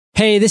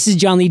Hey, this is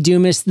John Lee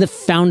Dumas, the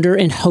founder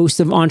and host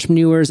of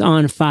Entrepreneurs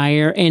on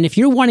Fire. And if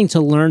you're wanting to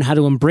learn how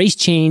to embrace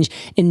change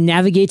and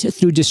navigate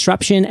through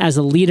disruption as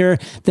a leader,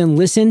 then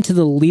listen to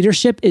the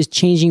Leadership is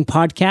Changing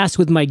podcast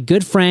with my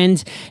good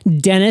friend,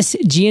 Denis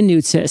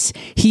Gianoutsos.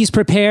 He's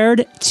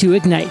prepared to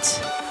ignite.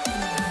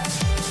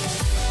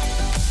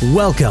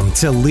 Welcome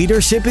to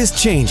Leadership is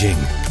Changing.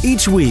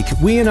 Each week,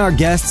 we and our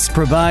guests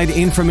provide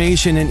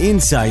information and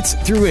insights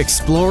through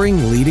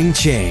exploring leading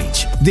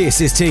change.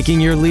 This is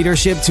taking your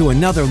leadership to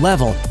another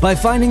level by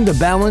finding the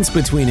balance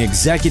between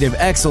executive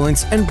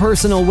excellence and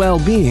personal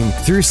well-being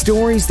through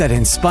stories that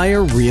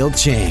inspire real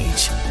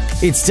change.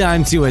 It's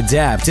time to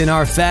adapt in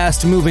our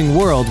fast-moving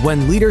world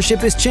when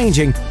leadership is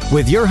changing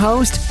with your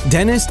host,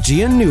 Denis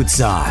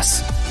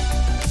Gianoutsos.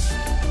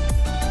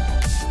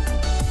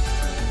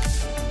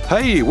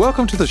 Hey,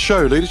 welcome to the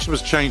show, Leadership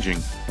is Changing.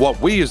 What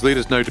we as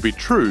leaders know to be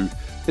true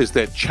is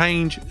that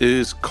change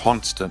is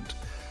constant.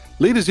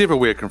 Leaders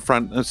everywhere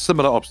confront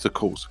similar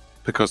obstacles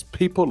because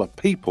people are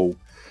people,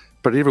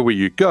 but everywhere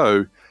you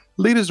go,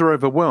 leaders are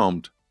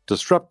overwhelmed,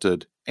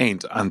 disrupted,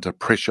 and under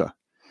pressure.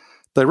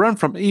 They run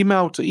from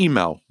email to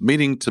email,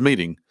 meeting to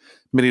meeting.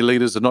 Many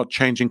leaders are not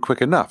changing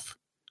quick enough,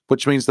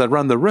 which means they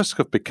run the risk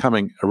of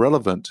becoming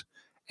irrelevant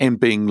and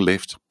being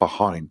left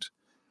behind.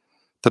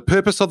 The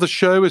purpose of the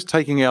show is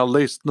taking our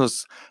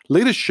listeners'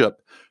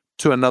 leadership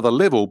to another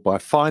level by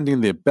finding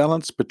their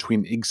balance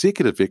between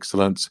executive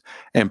excellence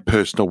and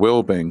personal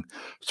well-being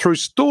through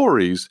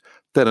stories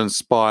that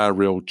inspire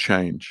real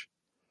change.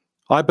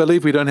 I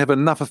believe we don't have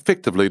enough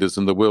effective leaders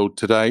in the world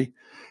today,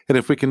 and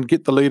if we can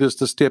get the leaders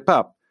to step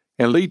up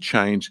and lead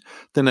change,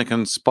 then they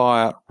can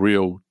inspire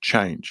real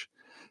change.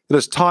 It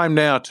is time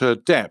now to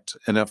adapt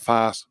in a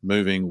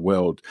fast-moving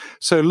world.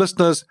 So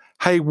listeners,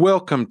 hey,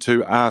 welcome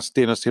to Ask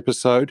Denis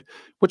episode,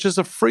 which is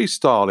a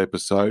freestyle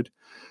episode.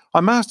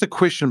 I'm asked a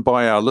question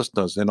by our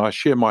listeners, and I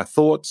share my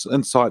thoughts,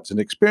 insights, and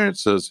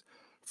experiences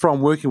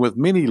from working with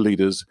many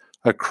leaders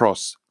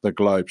across the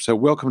globe. So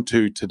welcome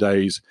to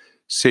today's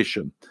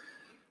session.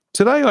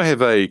 Today I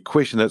have a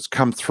question that's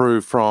come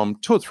through from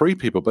two or three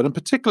people, but in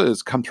particular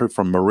it's come through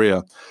from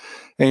Maria.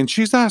 And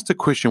she's asked a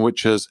question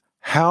which is,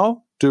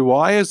 how do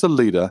I as a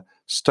leader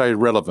stay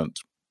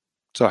relevant?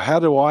 So how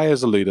do I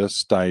as a leader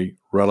stay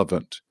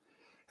relevant?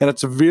 And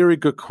it's a very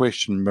good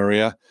question,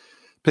 Maria,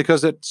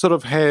 because it sort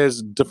of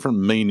has different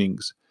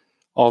meanings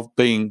of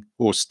being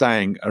or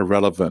staying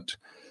irrelevant.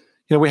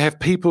 You know, we have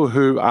people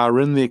who are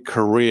in their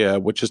career,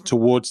 which is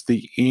towards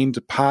the end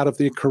part of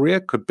their career,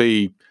 could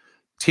be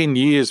 10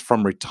 years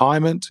from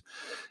retirement.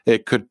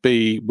 It could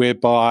be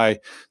whereby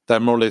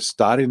they're more or less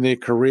starting their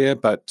career,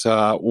 but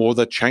or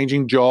they're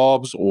changing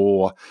jobs,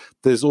 or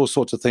there's all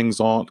sorts of things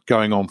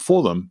going on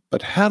for them.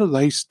 But how do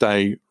they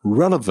stay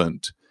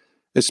relevant,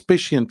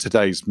 especially in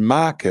today's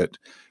market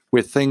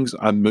where things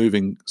are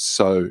moving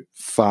so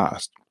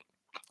fast?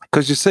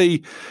 Because you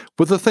see,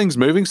 with the things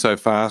moving so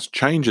fast,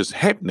 change is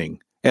happening,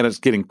 and it's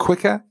getting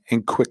quicker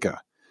and quicker.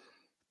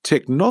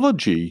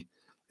 Technology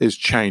is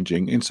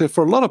changing. And so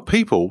for a lot of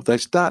people, they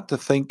start to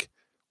think,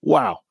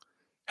 wow,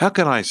 how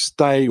can I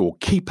stay or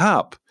keep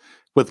up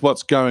with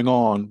what's going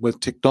on with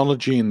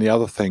technology and the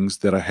other things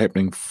that are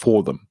happening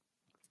for them?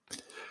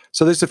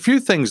 So there's a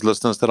few things,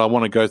 listeners, that I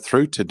want to go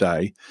through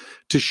today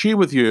to share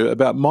with you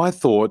about my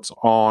thoughts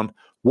on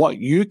what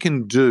you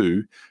can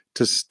do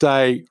to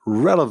stay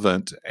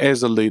relevant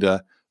as a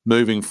leader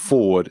moving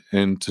forward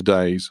in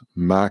today's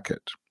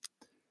market.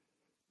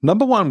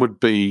 Number one would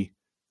be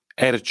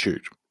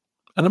attitude.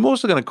 And I'm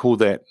also going to call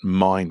that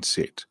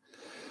mindset.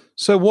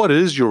 So what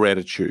is your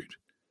attitude?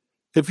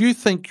 If you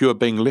think you're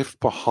being left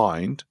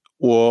behind,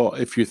 or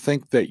if you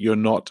think that you're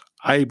not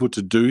able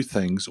to do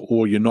things,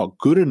 or you're not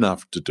good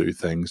enough to do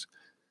things,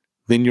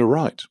 then you're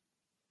right.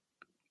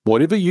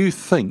 Whatever you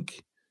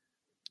think,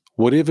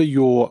 whatever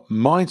your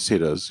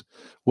mindset is,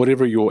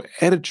 whatever your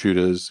attitude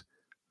is,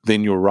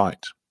 then you're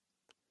right.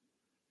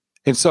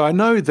 And so I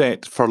know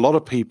that for a lot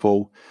of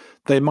people,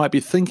 they might be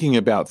thinking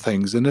about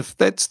things, and if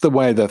that's the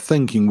way they're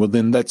thinking, well,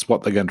 then that's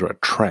what they're going to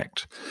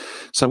attract.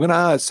 So I'm going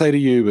to say to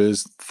you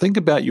is, think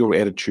about your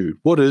attitude.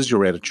 What is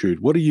your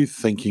attitude? What are you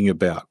thinking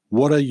about?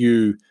 How are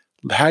you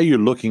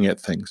looking at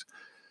things?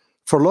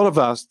 For a lot of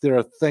us, there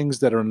are things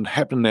that are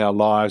happening in our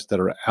lives that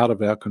are out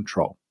of our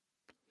control.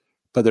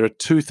 But there are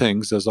two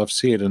things, as I've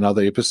said in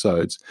other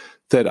episodes,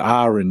 that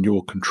are in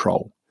your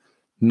control.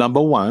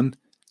 Number one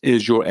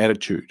is your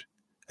attitude.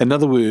 In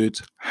other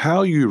words,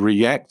 how you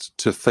react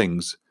to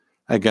things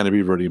are going to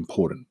be really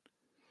important.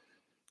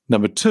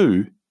 Number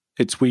two,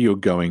 it's where you're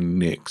going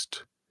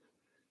next.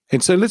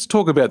 And so let's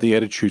talk about the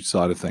attitude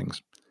side of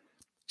things.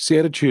 See,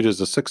 attitude is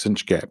a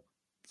 6-inch gap,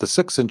 the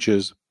 6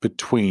 inches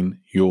between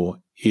your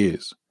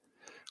ears.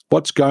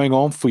 What's going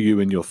on for you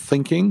in your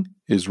thinking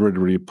is really,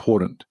 really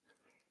important.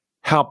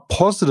 How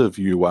positive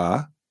you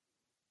are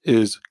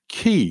is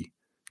key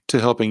to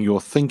helping your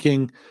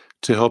thinking,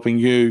 to helping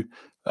you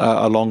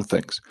along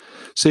things.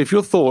 So if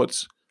your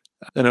thoughts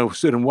in a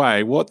certain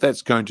way, what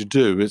that's going to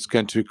do is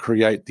going to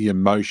create the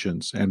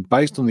emotions. And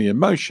based on the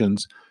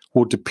emotions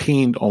will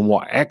depend on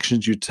what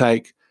actions you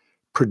take,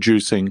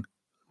 producing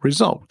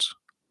results.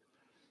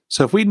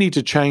 So if we need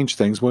to change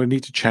things, we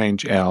need to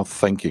change our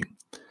thinking.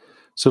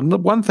 So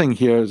one thing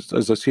here,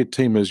 as I said,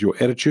 team, is your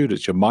attitude,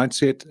 it's your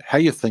mindset, how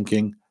you're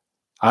thinking.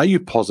 Are you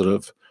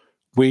positive?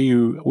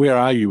 Where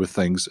are you with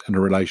things in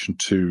relation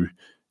to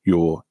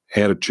your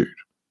attitude?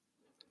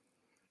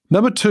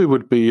 Number 2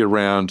 would be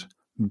around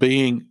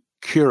being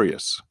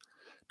curious.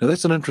 Now,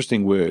 that's an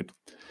interesting word.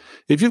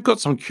 If you've got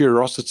some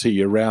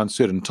curiosity around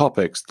certain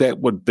topics, that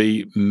would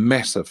be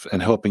massive in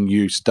helping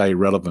you stay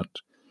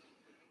relevant.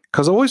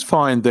 Because I always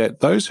find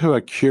that those who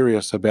are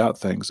curious about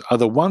things are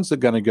the ones that are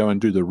going to go and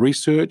do the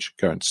research,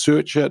 go and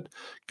search it,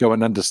 go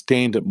and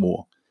understand it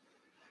more.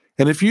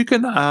 And if you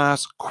can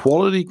ask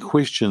quality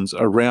questions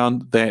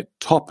around that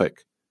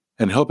topic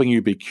and helping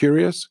you be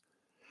curious,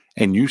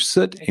 and you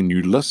sit and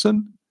you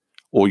listen,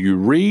 or you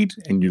read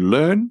and you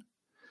learn,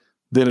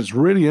 then it's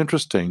really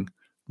interesting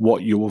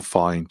what you will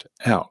find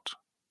out.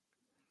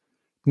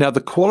 Now,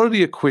 the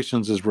quality of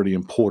questions is really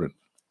important.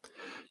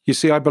 You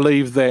see, I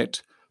believe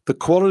that the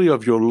quality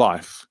of your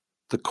life,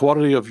 the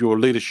quality of your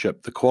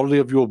leadership, the quality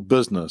of your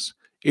business,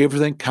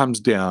 everything comes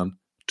down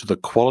to the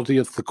quality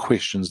of the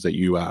questions that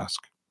you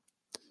ask.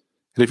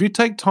 And if you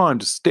take time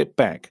to step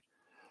back,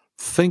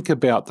 think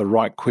about the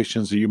right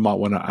questions that you might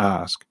want to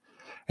ask,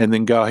 and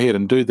then go ahead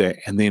and do that,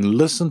 and then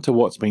listen to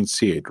what's been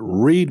said,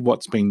 read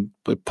what's been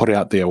put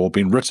out there or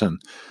been written,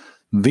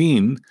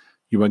 then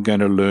you are going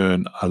to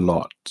learn a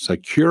lot. So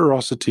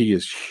curiosity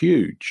is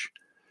huge.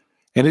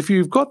 And if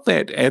you've got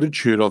that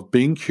attitude of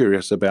being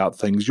curious about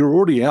things, you're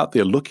already out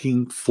there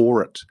looking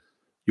for it.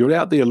 You're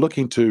out there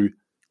looking to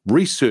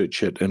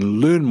research it and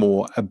learn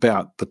more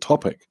about the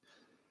topic.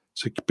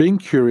 So being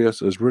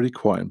curious is really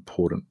quite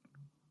important.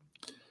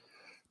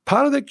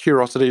 Part of that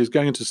curiosity is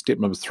going into step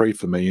number 3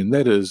 for me, and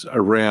that is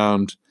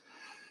around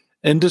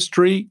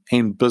industry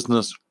and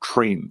business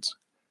trends.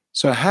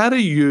 So how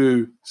do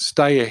you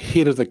stay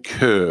ahead of the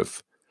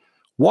curve?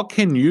 What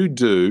can you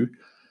do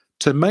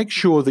to make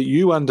sure that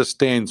you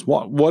understand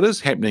what is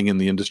happening in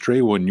the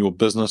industry or in your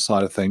business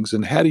side of things,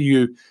 and how do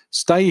you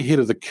stay ahead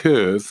of the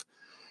curve?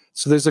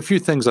 So there's a few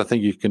things I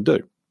think you can do.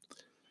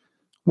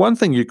 One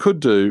thing you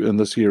could do in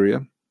this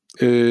area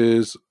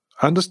is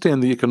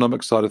understand the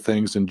economic side of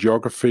things and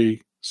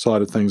geography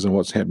side of things and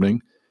what's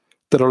happening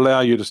that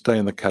allow you to stay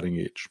in the cutting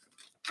edge.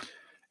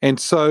 And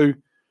so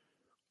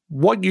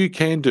what you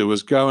can do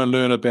is go and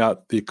learn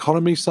about the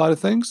economy side of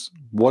things,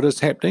 what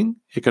is happening,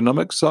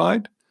 economic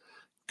side.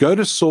 Go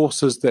to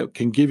sources that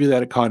can give you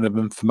that kind of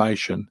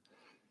information,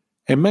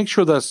 and make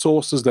sure they're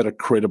sources that are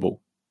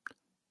credible.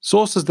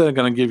 Sources that are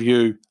going to give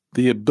you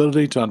the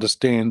ability to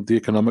understand the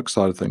economic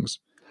side of things.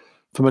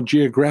 From a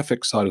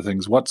geographic side of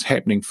things, what's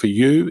happening for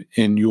you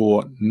in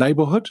your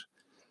neighborhood,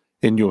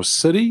 in your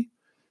city,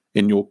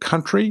 in your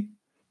country,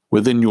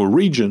 within your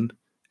region,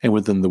 and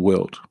within the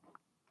world.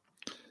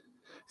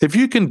 If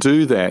you can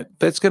do that,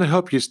 that's going to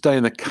help you stay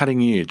in the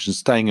cutting edge and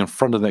staying in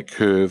front of that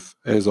curve,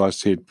 as I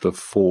said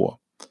before.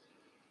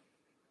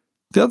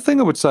 The other thing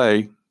I would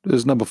say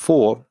is number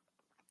 4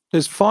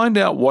 is find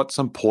out what's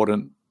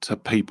important to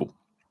people.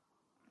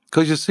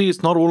 Because you see,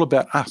 it's not all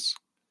about us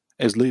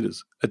as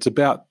leaders. It's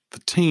about the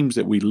teams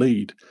that we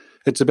lead.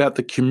 It's about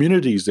the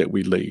communities that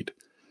we lead.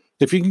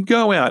 If you can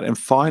go out and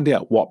find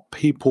out what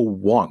people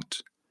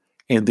want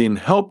and then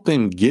help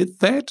them get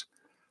that,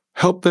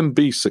 help them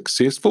be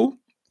successful,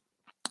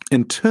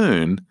 in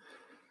turn,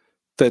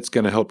 that's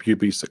going to help you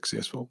be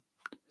successful.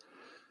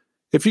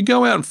 If you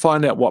go out and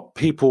find out what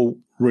people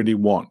really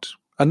want,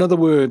 in other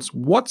words,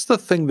 what's the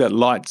thing that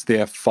lights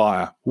their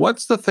fire?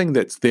 What's the thing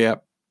that's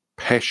their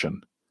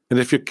passion? And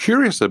if you're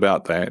curious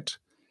about that,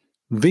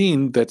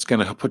 then that's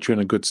going to put you in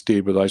a good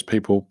stead with those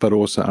people, but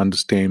also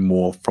understand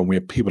more from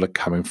where people are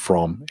coming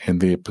from and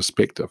their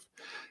perspective.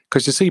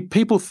 Because you see,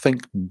 people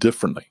think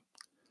differently.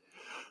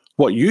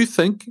 What you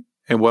think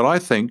and what I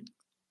think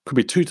could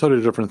be 2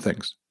 totally different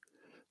things.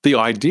 The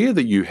idea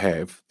that you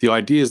have, the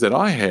ideas that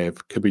I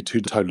have, could be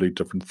 2 totally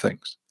different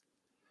things.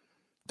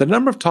 The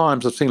number of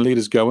times I've seen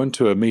leaders go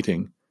into a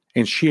meeting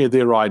and share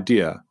their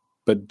idea,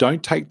 but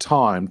don't take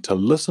time to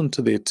listen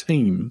to their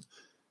team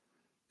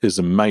is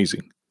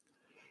amazing.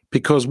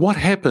 Because what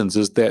happens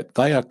is that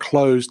they are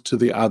closed to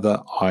the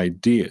other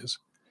ideas.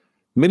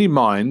 Many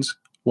minds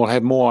will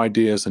have more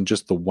ideas than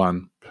just the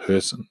one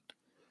person.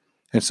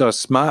 And so a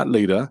smart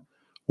leader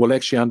will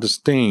actually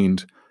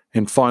understand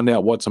and find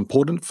out what's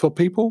important for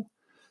people,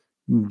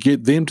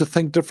 get them to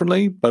think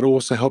differently, but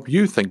also help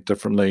you think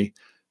differently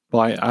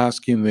by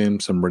asking them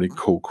some really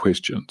cool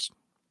questions.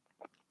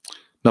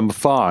 Number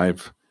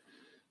 5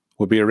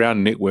 will be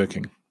around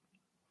networking.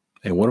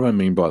 And what do I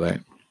mean by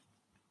that?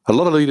 A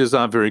lot of leaders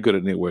aren't very good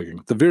at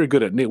networking. They're very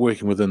good at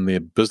networking within their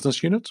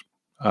business units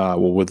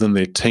or within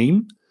their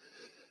team,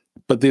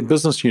 but their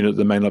business unit,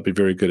 they may not be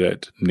very good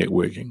at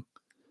networking.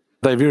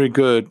 They're very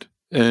good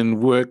in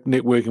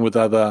networking with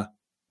other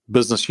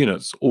business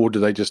units, or do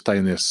they just stay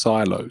in their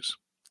silos?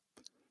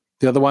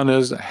 The other one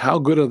is, how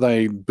good are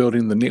they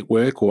building the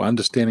network or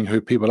understanding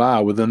who people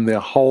are within their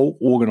whole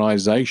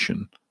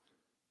organization?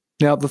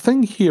 Now, the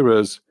thing here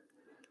is,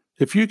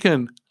 if you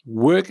can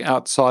work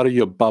outside of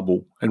your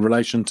bubble in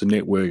relation to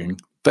networking.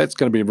 That's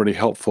going to be really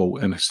helpful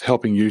in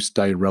helping you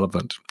stay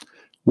relevant.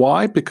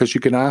 Why? Because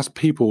you can ask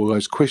people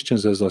those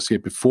questions, as I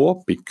said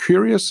before, be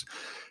curious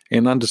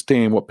and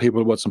understand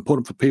what's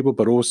important for people,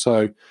 but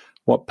also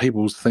what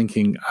people's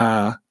thinking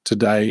are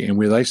today and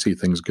where they see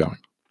things going.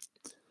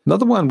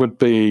 Another one would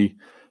be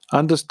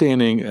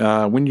understanding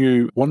when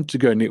you want to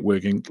go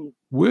networking,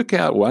 work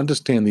out or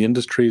understand the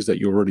industries that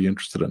you're already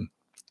interested in.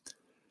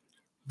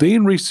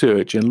 Then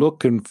research and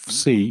look and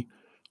see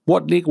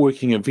what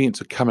networking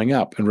events are coming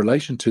up in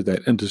relation to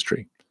that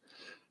industry.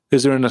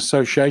 Is there an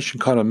association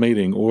kind of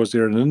meeting, or is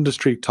there an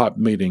industry type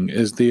meeting?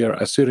 Is there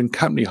a certain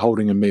company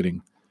holding a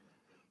meeting?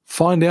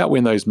 Find out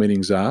when those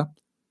meetings are.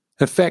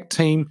 In fact,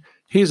 team,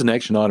 here's an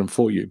action item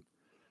for you.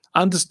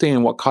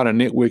 Understand what kind of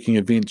networking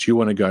events you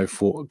want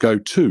to go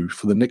to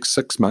for the next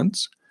 6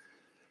 months.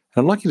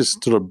 And I'd like you to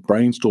sort of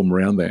brainstorm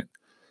around that.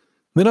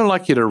 Then I'd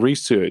like you to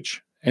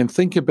research and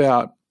think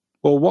about,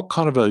 well, what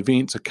kind of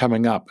events are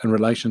coming up in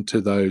relation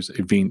to those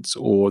events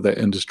or that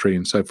industry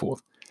and so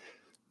forth.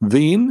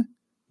 Then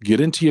get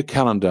into your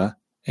calendar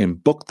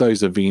and book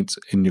those events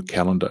in your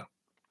calendar.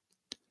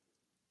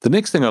 The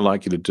next thing I'd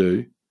like you to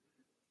do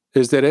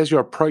is that as you're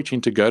approaching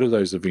to go to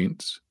those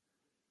events,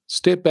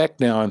 step back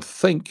now and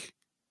think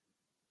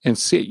and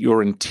set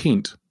your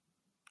intent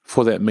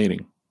for that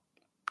meeting.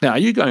 Now, are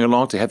you going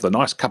along to have the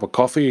nice cup of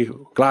coffee,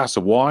 glass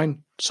of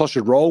wine,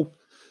 sausage roll,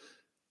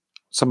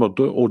 some hors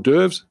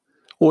d'oeuvres,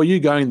 or are you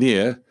going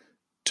there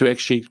to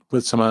actually,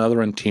 with some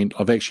other intent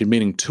of actually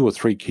meeting 2 or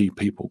 3 key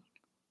people?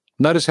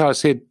 Notice how I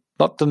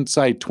didn't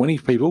say 20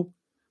 people,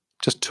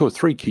 just 2 or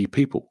 3 key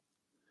people.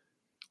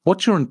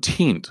 What's your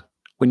intent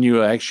when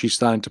you are actually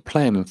starting to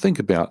plan and think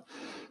about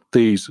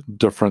these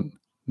different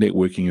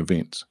networking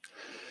events?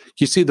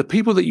 You see, the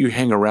people that you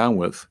hang around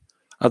with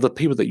are the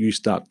people that you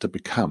start to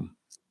become.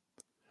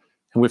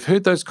 And we've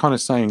heard those kind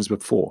of sayings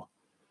before.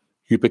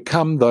 You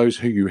become those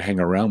who you hang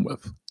around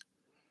with.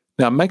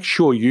 Now, make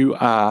sure you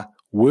are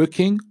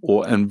working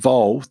or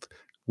involved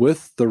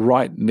with the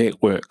right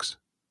networks.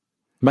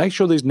 Make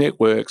sure these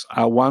networks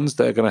are ones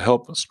that are going to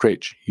help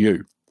stretch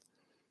you.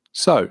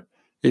 So,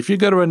 if you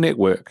go to a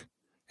network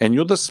and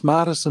you're the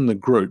smartest in the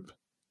group,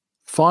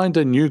 find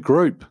a new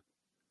group.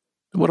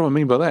 What do I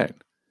mean by that?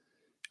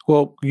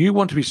 Well, you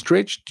want to be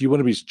stretched, you want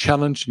to be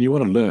challenged, and you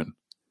want to learn.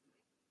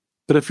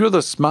 But if you're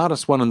the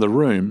smartest one in the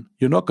room,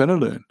 you're not going to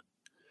learn.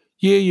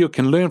 Yeah, you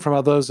can learn from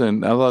others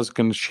and others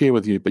can share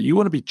with you, but you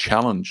want to be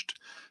challenged.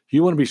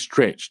 You want to be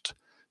stretched.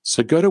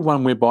 So go to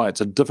one whereby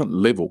it's a different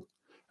level.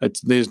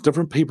 There's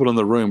different people in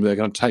the room that are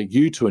going to take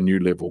you to a new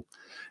level.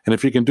 And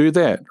if you can do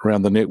that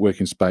around the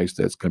networking space,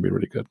 that's going to be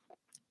really good.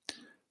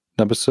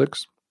 Number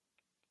 6,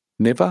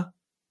 never,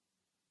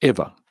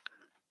 ever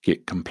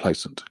get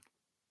complacent.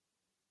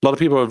 A lot of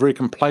people are very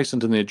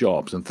complacent in their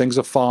jobs and things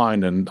are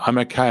fine and I'm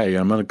okay,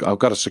 I've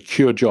got a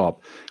secure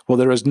job. Well,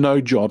 there is no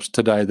jobs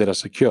today that are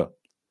secure.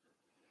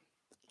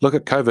 Look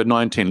at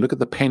COVID-19, look at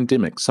the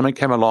pandemic. Something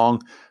came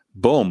along,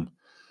 boom.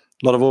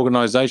 A lot of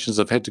organizations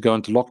have had to go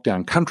into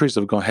lockdown. Countries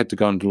have had to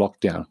go into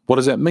lockdown. What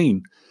does that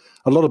mean?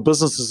 A lot of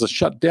businesses are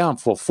shut down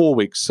for 4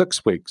 weeks,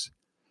 6 weeks.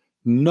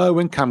 No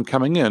income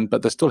coming in,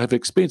 but they still have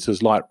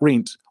expenses like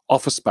rent,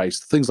 office space,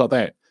 things like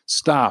that.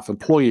 Staff,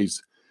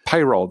 employees,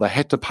 payroll, they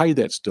had to pay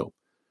that still.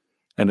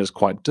 And it's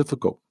quite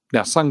difficult.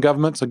 Now, some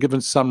governments are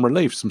given some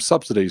relief, some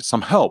subsidies,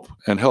 some help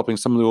in helping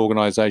some of the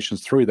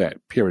organizations through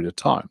that period of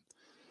time.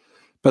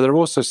 But there are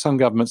also some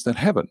governments that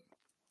haven't.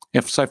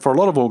 And so for a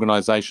lot of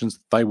organizations,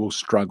 they will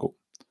struggle.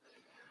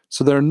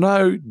 So there are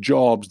no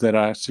jobs that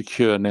are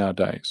secure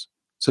nowadays.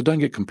 So don't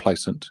get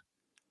complacent.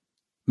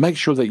 Make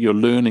sure that you're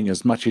learning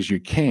as much as you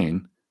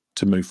can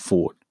to move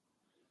forward.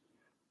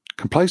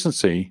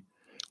 Complacency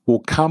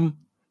will come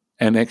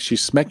and actually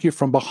smack you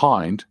from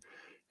behind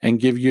and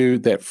give you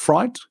that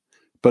fright,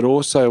 but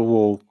also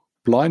will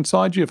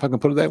blindside you, if I can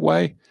put it that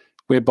way,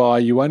 whereby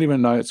you won't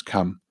even know it's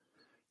come.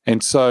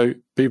 And so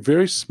be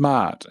very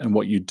smart in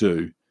what you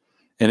do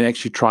and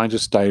actually trying to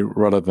stay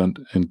relevant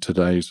in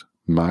today's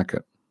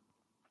market.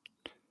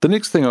 The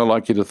next thing I'd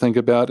like you to think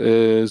about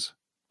is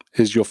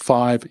your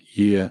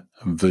 5-year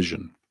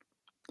vision.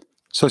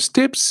 So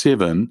step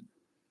 7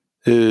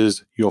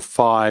 is your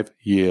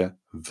 5-year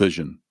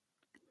vision.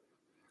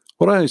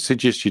 What I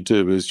suggest you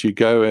do is you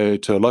go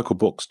to a local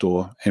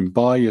bookstore and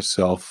buy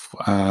yourself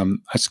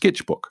a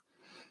sketchbook.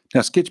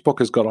 Now, sketchbook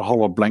has got a whole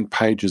lot of blank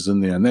pages in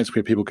there, and that's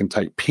where people can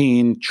take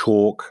pen,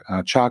 chalk,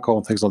 charcoal,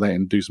 and things like that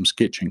and do some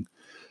sketching.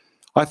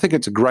 I think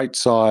it's a great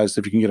size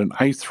if you can get an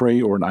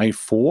A3 or an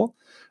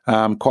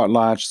A4, quite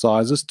large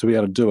sizes to be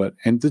able to do it.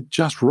 And they're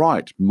just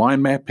right,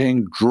 mind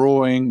mapping,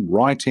 drawing,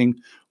 writing,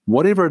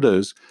 whatever it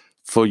is,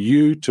 for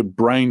you to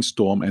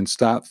brainstorm and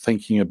start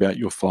thinking about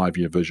your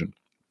 5-year vision.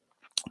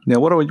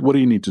 Now, what do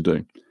you need to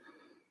do?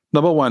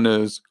 Number 1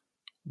 is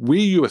where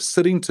you are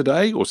sitting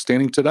today or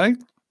standing today,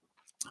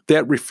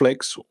 that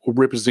reflects or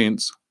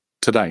represents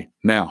today,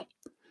 now.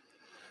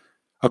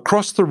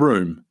 Across the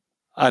room,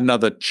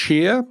 another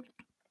chair,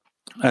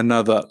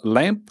 another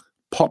lamp,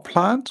 pot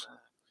plant,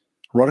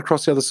 right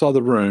across the other side of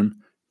the room,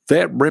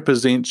 that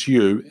represents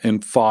you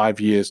in 5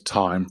 years'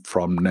 time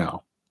from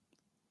now.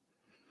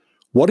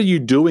 What are you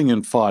doing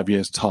in 5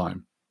 years'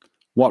 time?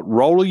 What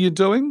role are you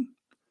doing?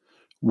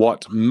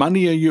 What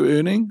money are you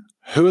earning?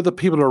 Who are the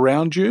people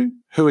around you?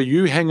 Who are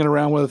you hanging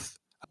around with?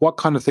 What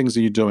kind of things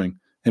are you doing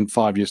in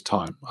 5 years'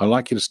 time? I'd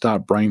like you to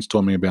start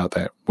brainstorming about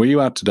that, where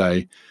you are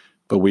today,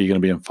 but where you're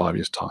going to be in 5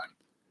 years' time.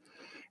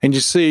 And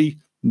you see,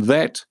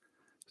 that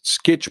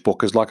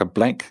sketchbook is like a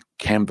blank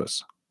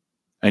canvas.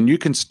 And you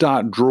can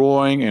start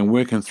drawing and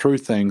working through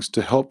things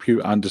to help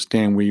you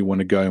understand where you want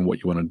to go and what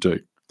you want to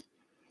do.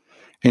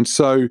 And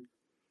so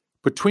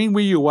between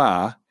where you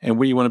are and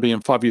where you want to be in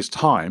 5 years'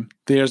 time,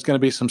 there's going to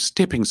be some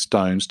stepping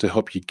stones to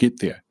help you get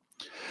there.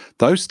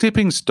 Those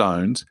stepping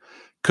stones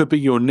could be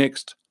your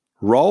next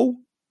role,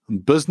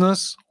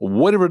 business, or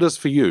whatever it is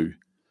for you,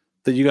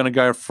 that you're going to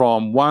go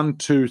from 1,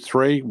 2,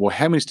 3, well,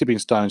 how many stepping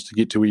stones to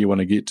get to where you want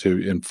to get to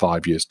in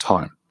 5 years'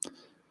 time.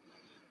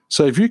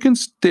 So if you can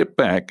step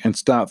back and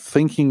start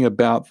thinking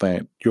about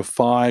that, your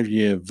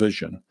 5-year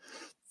vision,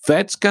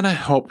 that's going to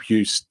help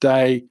you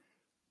stay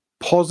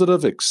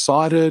positive,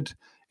 excited,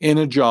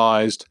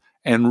 energized,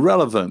 and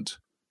relevant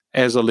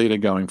as a leader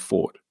going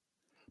forward.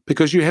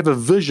 Because you have a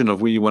vision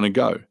of where you want to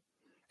go,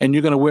 and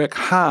you're going to work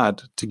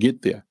hard to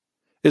get there.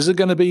 Is it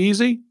going to be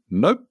easy?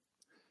 Nope.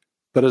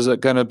 But is it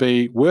going to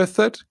be worth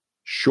it?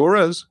 Sure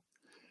is.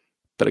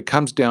 But it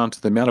comes down to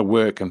the amount of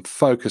work and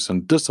focus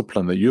and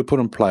discipline that you put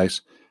in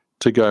place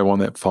to go on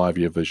that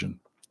 5-year vision.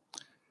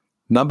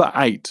 Number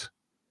 8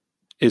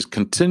 is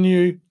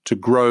continue to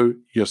grow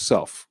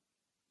yourself.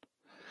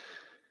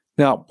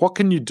 Now, what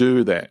can you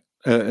do that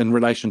in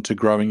relation to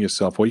growing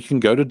yourself? Well, you can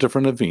go to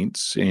different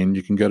events and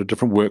you can go to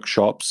different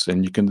workshops,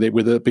 and you can,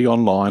 whether it be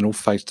online or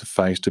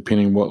face-to-face,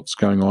 depending on what's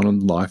going on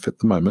in life at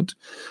the moment.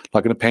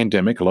 Like in a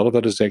pandemic, a lot of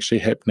it is actually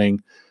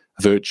happening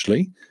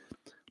virtually,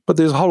 but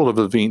there's a whole lot of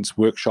events,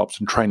 workshops,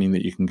 and training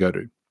that you can go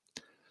to.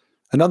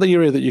 Another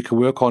area that you can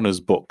work on is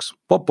books.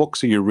 What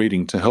books are you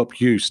reading to help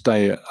you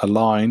stay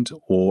aligned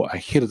or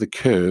ahead of the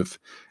curve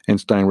and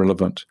staying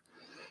relevant?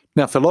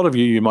 Now, for a lot of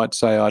you, you might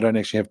say, I don't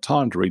actually have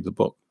time to read the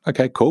book.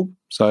 Okay, cool.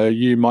 So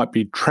you might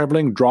be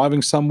traveling,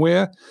 driving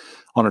somewhere,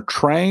 on a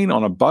train,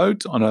 on a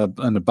boat, on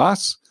a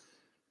bus.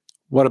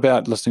 What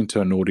about listening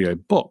to an audio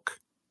book?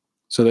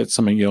 So that's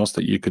something else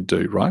that you could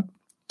do, right?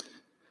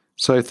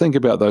 So think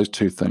about those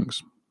two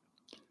things.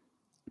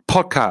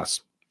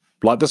 Podcasts,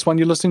 like this one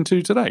you're listening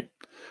to today.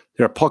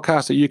 There are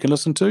podcasts that you can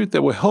listen to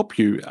that will help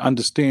you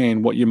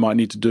understand what you might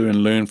need to do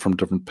and learn from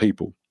different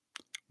people.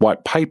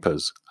 White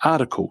papers,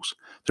 articles.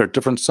 There are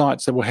different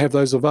sites that will have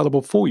those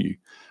available for you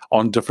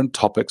on different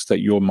topics that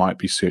you might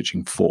be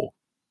searching for.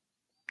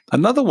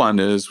 Another one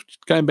is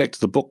going back to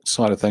the book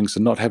side of things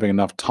and not having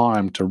enough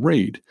time to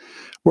read.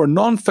 For a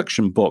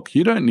non-fiction book,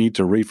 you don't need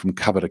to read from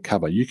cover to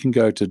cover. You can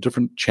go to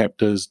different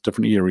chapters,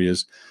 different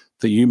areas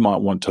that you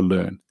might want to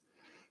learn.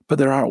 But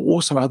there are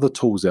also other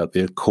tools out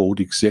there called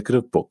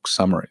executive book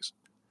summaries.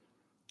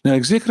 Now,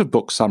 executive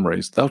book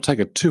summaries, they'll take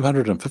a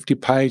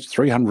 250-page,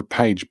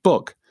 300-page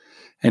book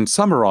and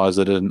summarize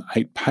it in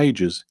 8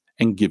 pages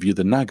and give you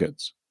the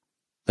nuggets.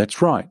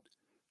 That's right.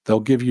 They'll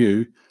give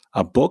you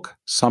a book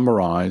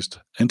summarized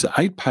into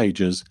 8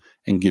 pages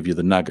and give you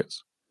the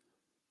nuggets.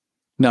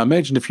 Now,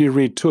 imagine if you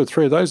read 2 or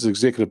 3 of those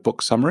executive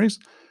book summaries,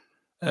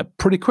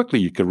 pretty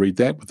quickly you could read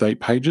that with 8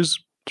 pages.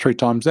 3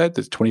 times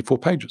that's 24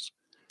 pages.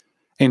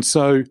 And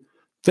so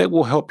that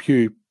will help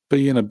you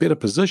be in a better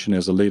position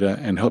as a leader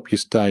and help you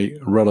stay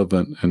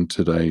relevant in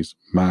today's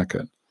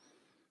market.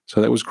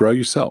 So that was grow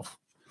yourself.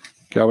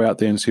 Go out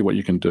there and see what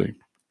you can do.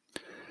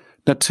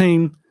 Now,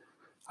 team,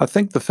 I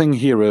think the thing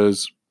here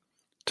is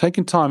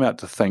taking time out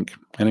to think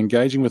and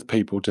engaging with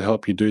people to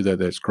help you do that.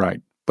 That's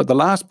great. But the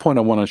last point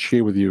I want to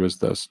share with you is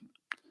this.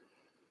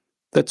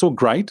 That's all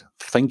great.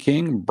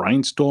 Thinking,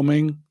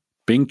 brainstorming,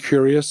 being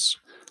curious,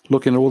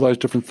 looking at all those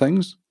different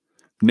things,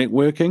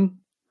 networking.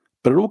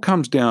 But it all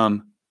comes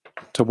down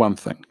to one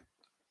thing.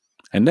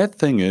 And that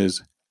thing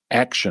is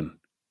action.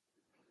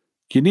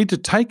 You need to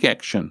take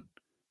action.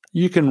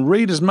 You can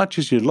read as much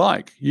as you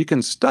like. You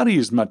can study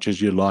as much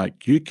as you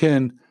like. You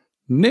can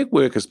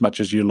network as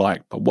much as you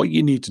like. But what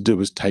you need to do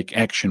is take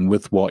action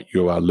with what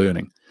you are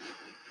learning.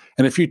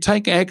 And if you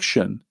take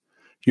action,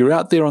 you're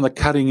out there on the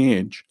cutting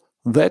edge.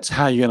 That's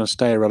how you're going to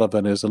stay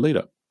relevant as a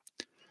leader.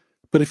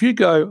 But if you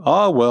go,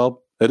 oh,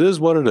 well, it is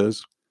what it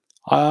is.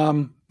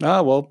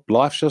 Well,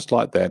 life's just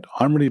like that.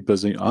 I'm really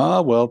busy.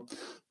 Well,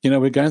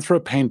 we're going through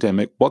a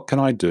pandemic. What can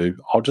I do?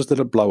 I'll just let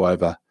it blow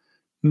over.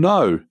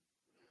 No.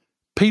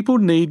 People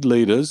need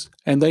leaders,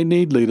 and they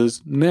need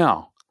leaders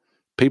now.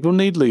 People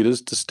need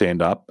leaders to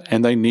stand up,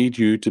 and they need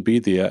you to be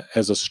there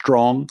as a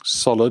strong,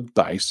 solid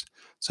base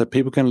so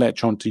people can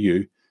latch onto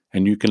you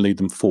and you can lead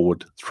them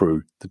forward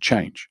through the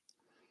change.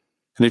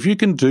 And if you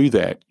can do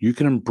that, you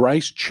can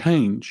embrace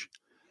change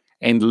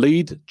and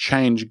lead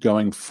change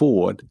going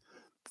forward.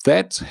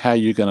 That's how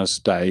you're going to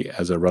stay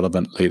as a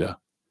relevant leader.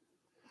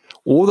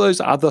 All those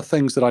other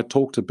things that I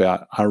talked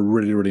about are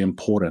really, really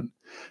important.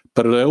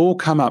 But they all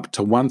come up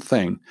to one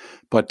thing.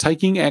 By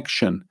taking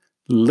action,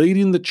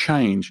 leading the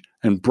change,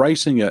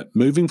 embracing it,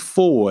 moving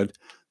forward,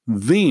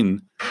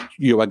 then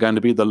you are going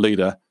to be the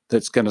leader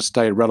that's going to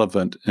stay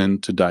relevant in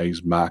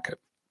today's market.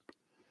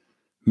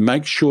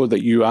 Make sure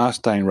that you are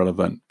staying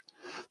relevant.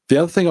 The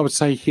other thing I would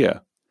say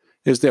here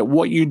is that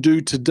what you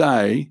do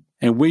today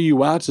and where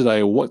you are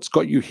today, or what's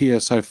got you here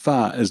so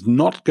far, is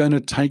not going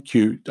to take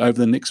you over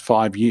the next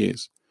 5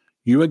 years.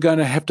 You are going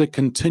to have to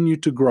continue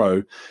to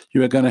grow.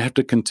 You are going to have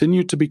to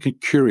continue to be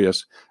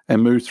curious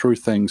and move through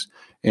things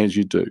as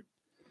you do.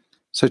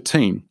 So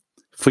team,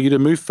 for you to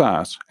move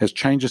fast as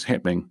change is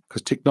happening,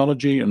 because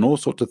technology and all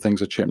sorts of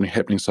things are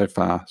happening so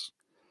fast,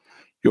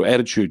 your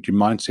attitude, your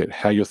mindset,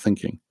 how you're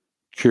thinking,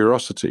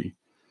 curiosity,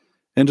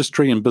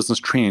 industry and business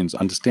trends,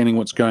 understanding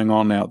what's going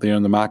on out there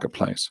in the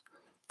marketplace,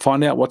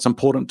 find out what's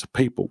important to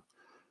people,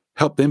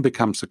 help them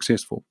become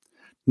successful,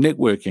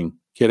 networking,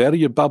 get out of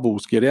your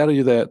bubbles, get out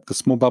of the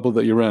small bubble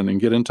that you're in and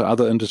get into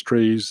other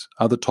industries,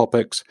 other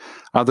topics,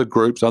 other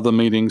groups, other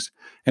meetings,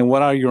 and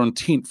what are your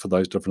intent for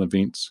those different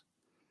events.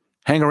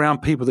 Hang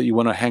around people that you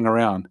want to hang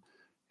around,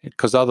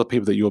 because other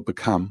people that you'll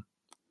become.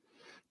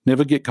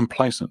 Never get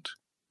complacent.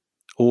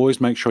 Always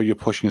make sure you're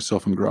pushing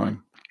yourself and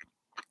growing.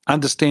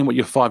 Understand what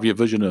your 5-year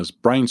vision is.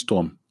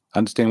 Brainstorm.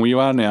 Understand where you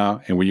are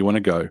now and where you want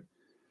to go.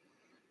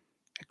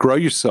 Grow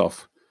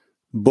yourself.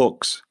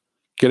 Books.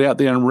 Get out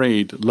there and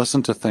read.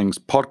 Listen to things,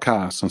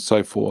 podcasts and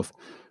so forth.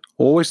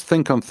 Always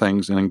think on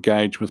things and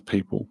engage with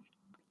people.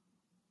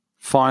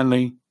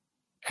 Finally,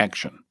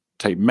 action.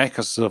 Take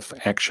massive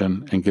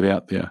action and get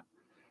out there.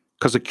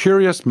 Because a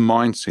curious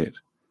mindset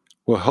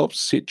will help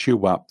set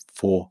you up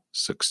for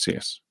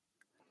success.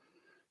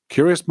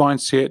 Curious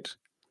mindset,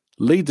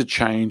 lead the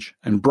change,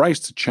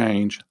 embrace the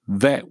change.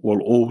 That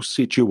will all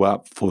set you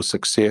up for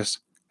success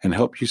and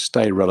help you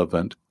stay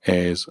relevant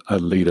as a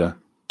leader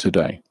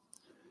today.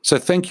 So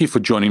thank you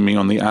for joining me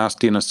on the Ask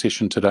Denis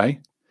session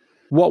today.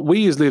 What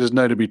we as leaders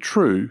know to be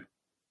true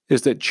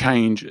is that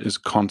change is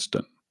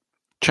constant.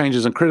 Change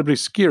is incredibly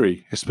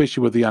scary,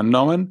 especially with the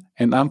unknown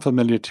and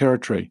unfamiliar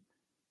territory.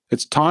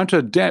 It's time to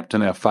adapt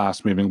in our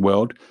fast-moving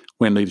world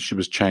when leadership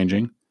is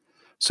changing.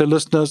 So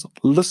listeners,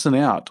 listen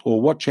out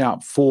or watch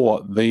out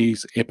for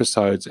these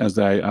episodes as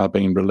they are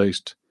being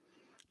released.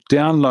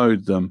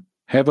 Download them,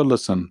 have a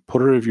listen,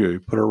 put a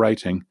review, put a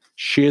rating,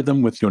 share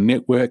them with your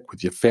network,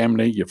 with your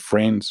family, your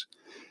friends.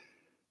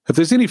 If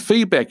there's any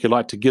feedback you'd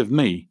like to give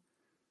me,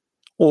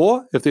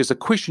 or if there's a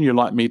question you'd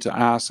like me to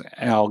ask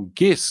our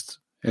guests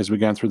as we're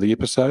going through the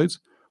episodes,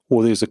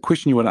 or there's a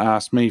question you want to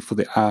ask me for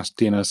the Ask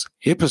Denis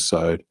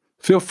episode,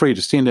 feel free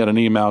to send out an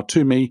email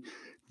to me,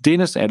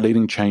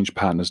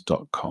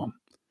 denis@leadingchangepartners.com.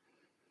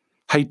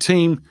 Hey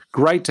team,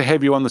 great to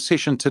have you on the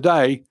session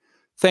today.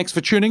 Thanks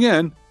for tuning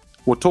in.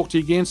 We'll talk to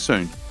you again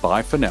soon.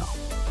 Bye for now.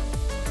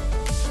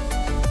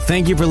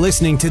 Thank you for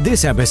listening to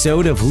this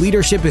episode of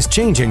Leadership is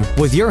Changing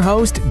with your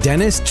host,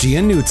 Denis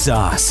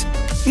Gianoutsos.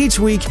 Each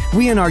week,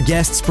 we and our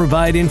guests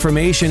provide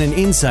information and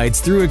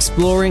insights through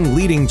exploring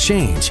leading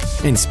change,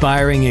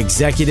 inspiring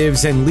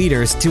executives and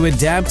leaders to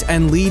adapt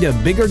and lead a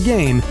bigger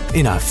game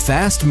in a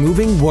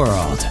fast-moving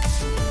world.